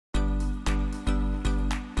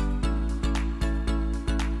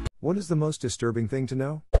What is the most disturbing thing to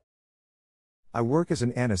know? I work as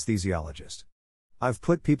an anesthesiologist. I've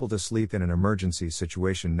put people to sleep in an emergency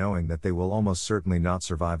situation knowing that they will almost certainly not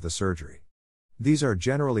survive the surgery. These are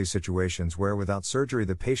generally situations where without surgery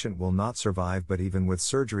the patient will not survive, but even with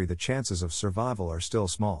surgery the chances of survival are still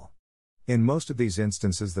small. In most of these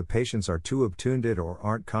instances the patients are too obtunded or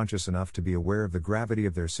aren't conscious enough to be aware of the gravity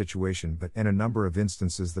of their situation, but in a number of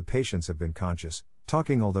instances the patients have been conscious,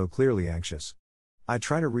 talking although clearly anxious. I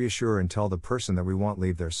try to reassure and tell the person that we won't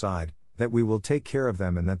leave their side, that we will take care of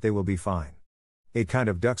them and that they will be fine. It kind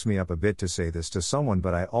of ducks me up a bit to say this to someone,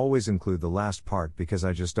 but I always include the last part because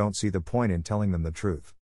I just don't see the point in telling them the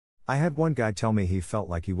truth. I had one guy tell me he felt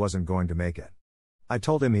like he wasn't going to make it. I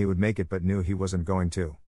told him he would make it but knew he wasn't going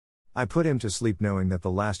to. I put him to sleep knowing that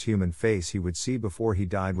the last human face he would see before he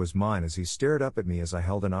died was mine as he stared up at me as I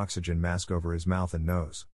held an oxygen mask over his mouth and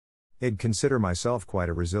nose. I'd consider myself quite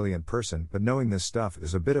a resilient person, but knowing this stuff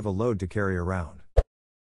is a bit of a load to carry around.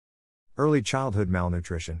 Early childhood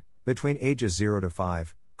malnutrition, between ages 0 to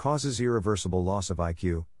 5, causes irreversible loss of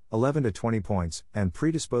IQ, 11 to 20 points, and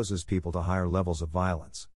predisposes people to higher levels of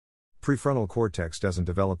violence. Prefrontal cortex doesn't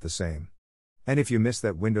develop the same. And if you miss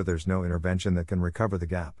that window, there's no intervention that can recover the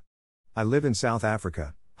gap. I live in South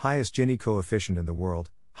Africa, highest Gini coefficient in the world,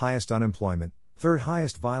 highest unemployment, third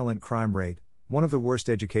highest violent crime rate, one of the worst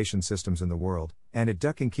education systems in the world, and it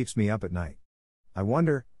ducking keeps me up at night. I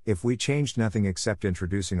wonder, if we changed nothing except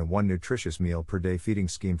introducing a one nutritious meal per day feeding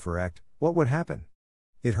scheme for ACT, what would happen?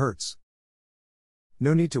 It hurts.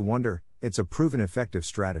 No need to wonder, it's a proven effective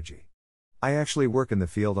strategy. I actually work in the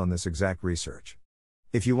field on this exact research.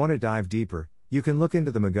 If you want to dive deeper, you can look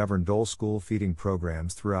into the McGovern-Dole school feeding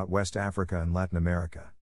programs throughout West Africa and Latin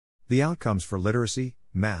America. The outcomes for literacy,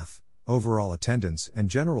 math, overall attendance, and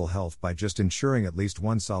general health by just ensuring at least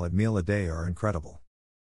one solid meal a day are incredible.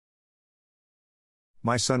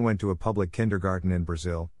 My son went to a public kindergarten in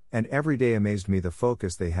Brazil, and every day amazed me the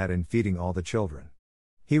focus they had in feeding all the children.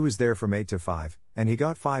 He was there from 8 to 5, and he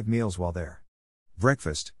got 5 meals while there.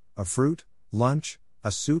 Breakfast, a fruit, lunch,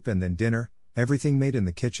 a soup, and then dinner, everything made in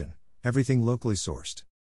the kitchen, everything locally sourced.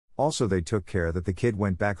 Also, they took care that the kid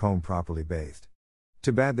went back home properly bathed.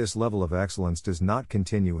 Too bad this level of excellence does not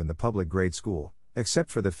continue in the public grade school, except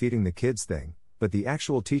for the feeding the kids thing, but the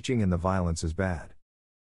actual teaching and the violence is bad.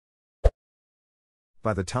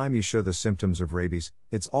 By the time you show the symptoms of rabies,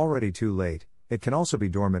 it's already too late. It can also be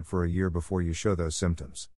dormant for a year before you show those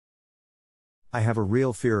symptoms. I have a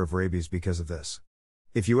real fear of rabies because of this.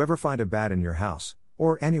 If you ever find a bat in your house,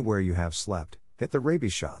 or anywhere you have slept, get the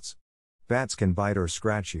rabies shots. Bats can bite or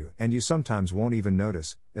scratch you, and you sometimes won't even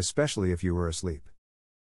notice, especially if you were asleep.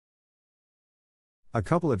 A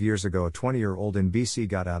couple of years ago, a 20-year-old in BC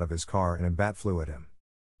got out of his car and a bat flew at him.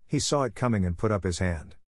 He saw it coming and put up his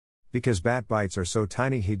hand. Because bat bites are so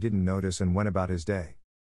tiny, he didn't notice and went about his day.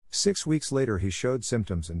 6 weeks later he showed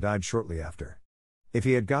symptoms and died shortly after. If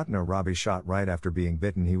he had gotten a rabies shot right after being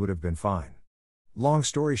bitten, he would have been fine. Long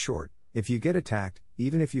story short, if you get attacked,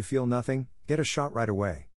 even if you feel nothing, get a shot right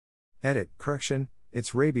away. Correction,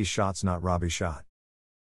 it's rabies shots, not rabies shot.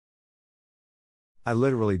 I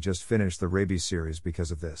literally just finished the rabies series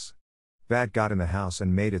because of this. Bat got in the house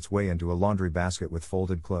and made its way into a laundry basket with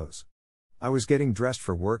folded clothes. I was getting dressed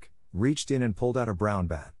for work, reached in and pulled out a brown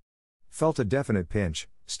bat. Felt a definite pinch,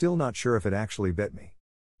 still not sure if it actually bit me.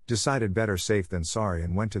 Decided better safe than sorry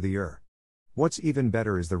and went to the ER. What's even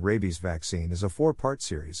better is the rabies vaccine is a 4-part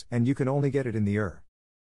series and you can only get it in the ER.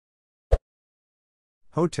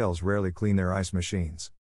 Hotels rarely clean their ice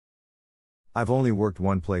machines. I've only worked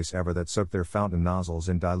one place ever that soaked their fountain nozzles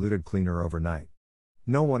in diluted cleaner overnight.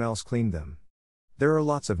 No one else cleaned them. There are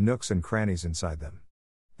lots of nooks and crannies inside them.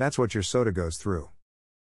 That's what your soda goes through.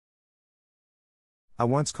 I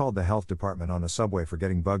once called the health department on a Subway for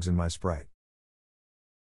getting bugs in my Sprite.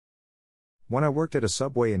 When I worked at a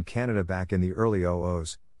Subway in Canada back in the early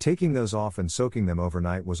 00s, taking those off and soaking them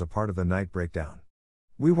overnight was a part of the night breakdown.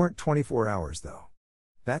 We weren't 24 hours though.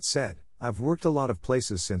 That said, I've worked a lot of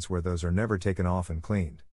places since where those are never taken off and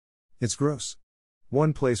cleaned. It's gross.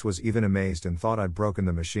 One place was even amazed and thought I'd broken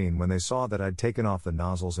the machine when they saw that I'd taken off the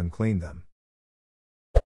nozzles and cleaned them.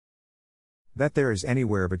 That there is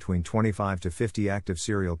anywhere between 25 to 50 active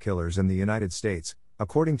serial killers in the United States,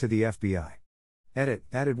 according to the FBI.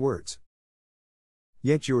 Added words.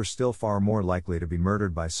 Yet you're still far more likely to be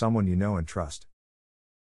murdered by someone you know and trust.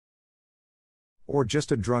 Or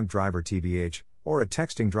just a drunk driver tbh, or a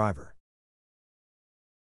texting driver.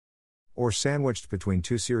 Or sandwiched between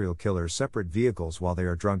 2 serial killers' separate vehicles while they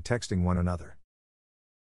are drunk texting one another.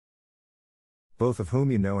 Both of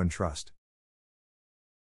whom you know and trust.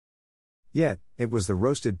 Yet, it was the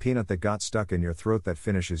roasted peanut that got stuck in your throat that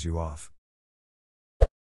finishes you off.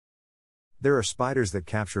 There are spiders that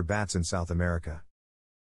capture bats in South America.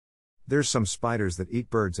 There's some spiders that eat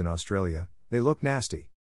birds in Australia, they look nasty.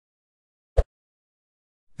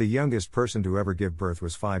 The youngest person to ever give birth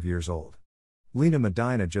was 5 years old. Lena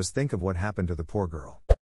Medina, just think of what happened to the poor girl.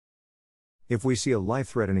 If we see a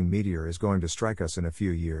life-threatening meteor is going to strike us in a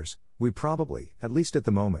few years, we probably, at least at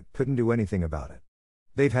the moment, couldn't do anything about it.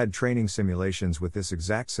 They've had training simulations with this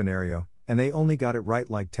exact scenario, and they only got it right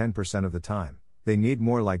like 10% of the time. They need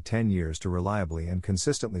more like 10 years to reliably and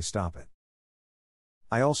consistently stop it.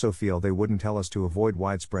 I also feel they wouldn't tell us to avoid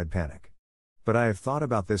widespread panic. But I have thought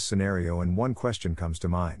about this scenario and one question comes to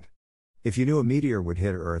mind. If you knew a meteor would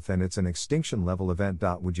hit Earth and it's an extinction level event,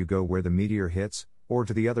 would you go where the meteor hits, or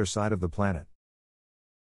to the other side of the planet?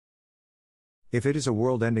 If it is a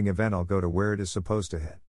world-ending event, I'll go to where it is supposed to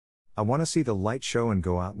hit. I want to see the light show and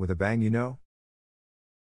go out with a bang, you know?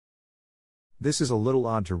 This is a little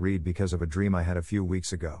odd to read because of a dream I had a few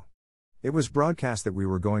weeks ago. It was broadcast that we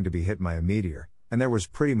were going to be hit by a meteor, and there was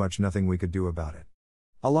pretty much nothing we could do about it.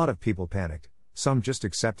 A lot of people panicked, some just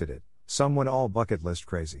accepted it, some went all bucket list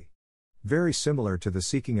crazy. Very similar to the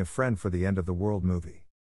Seeking a Friend for the End of the World movie.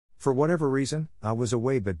 For whatever reason, I was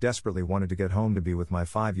away but desperately wanted to get home to be with my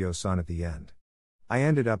 5-year-old son at the end. I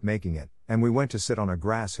ended up making it, and we went to sit on a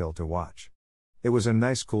grass hill to watch. It was a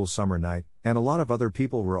nice cool summer night, and a lot of other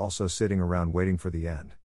people were also sitting around waiting for the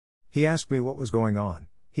end. He asked me what was going on.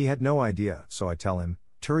 He had no idea, so I tell him,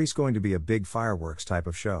 "Turi's going to be a big fireworks type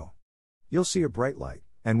of show. You'll see a bright light,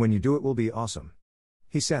 and when you do it will be awesome."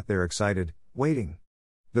 He sat there excited, waiting.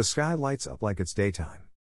 The sky lights up like it's daytime.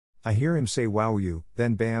 I hear him say "wow you,"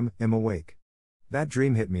 then bam, I'm awake. That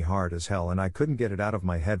dream hit me hard as hell and I couldn't get it out of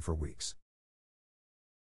my head for weeks.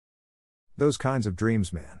 Those kinds of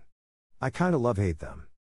dreams, man. I kinda love-hate them.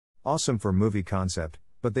 Awesome for movie concept,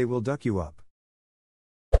 but they will duck you up.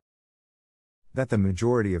 That the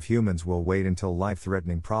majority of humans will wait until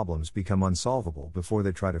life-threatening problems become unsolvable before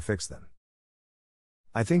they try to fix them.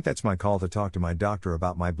 I think that's my call to talk to my doctor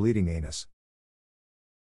about my bleeding anus.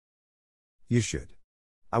 You should.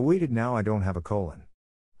 I waited, now I don't have a colon.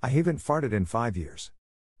 I haven't farted in 5 years.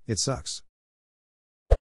 It sucks.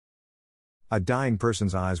 A dying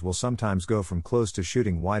person's eyes will sometimes go from closed to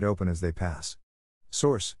shooting wide open as they pass.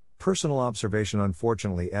 Source: personal observation.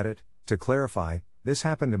 Unfortunately, edit, to clarify, this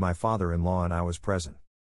happened to my father-in-law and I was present.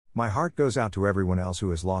 My heart goes out to everyone else who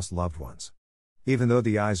has lost loved ones. Even though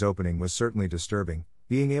the eyes opening was certainly disturbing,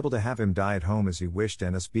 being able to have him die at home as he wished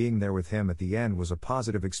and us being there with him at the end was a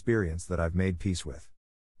positive experience that I've made peace with.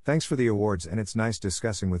 Thanks for the awards, and it's nice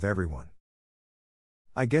discussing with everyone.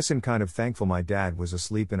 I guess I'm kind of thankful my dad was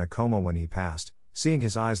asleep in a coma when he passed. Seeing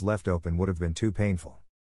his eyes left open would have been too painful.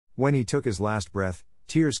 When he took his last breath,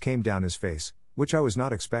 tears came down his face, which I was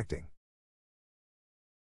not expecting.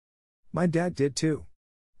 My dad did too.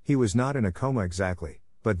 He was not in a coma exactly,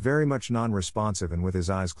 but very much non-responsive and with his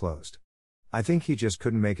eyes closed. I think he just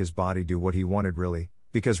couldn't make his body do what he wanted really,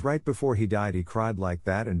 because right before he died he cried like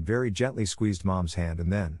that and very gently squeezed Mom's hand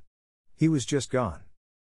and then he was just gone.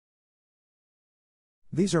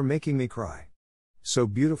 These are making me cry. So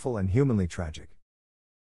beautiful and humanly tragic.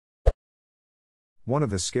 One of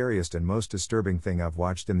the scariest and most disturbing thing I've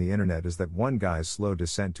watched in the internet is that one guy's slow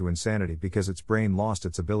descent to insanity because its brain lost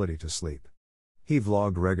its ability to sleep. He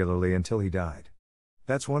vlogged regularly until he died.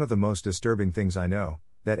 That's one of the most disturbing things I know,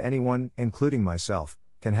 that anyone, including myself,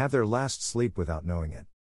 can have their last sleep without knowing it.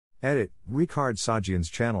 Edit, Ricard Sajian's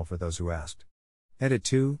channel for those who asked. Edit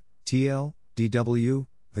 2, TL, DW,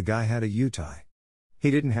 the guy had a UTI. He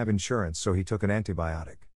didn't have insurance so he took an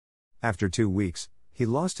antibiotic. After 2 weeks, he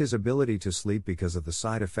lost his ability to sleep because of the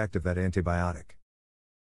side effect of that antibiotic.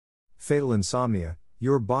 Fatal insomnia,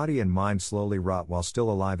 your body and mind slowly rot while still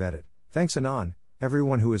alive. Edit, thanks Anon.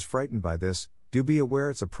 Everyone who is frightened by this, do be aware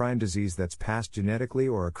it's a prion disease that's passed genetically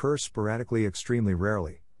or occurs sporadically, extremely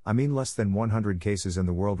rarely, I mean less than 100 cases in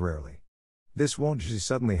the world rarely. This won't just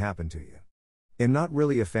suddenly happen to you. I'm not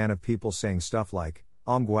really a fan of people saying stuff like,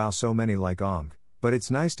 wow so many like omg, but it's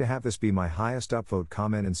nice to have this be my highest upvote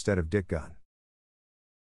comment instead of dick gun.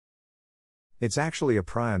 It's actually a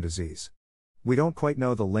prion disease. We don't quite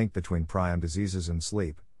know the link between prion diseases and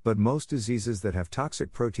sleep, but most diseases that have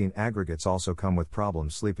toxic protein aggregates also come with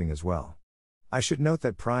problems sleeping as well. I should note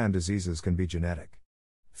that prion diseases can be genetic.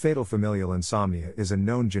 Fatal familial insomnia is a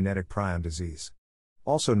known genetic prion disease.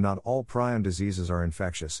 Also, not all prion diseases are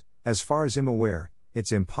infectious. As far as I'm aware,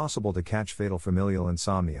 it's impossible to catch fatal familial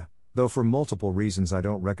insomnia, though for multiple reasons I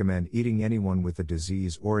don't recommend eating anyone with the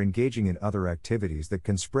disease or engaging in other activities that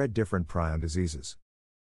can spread different prion diseases.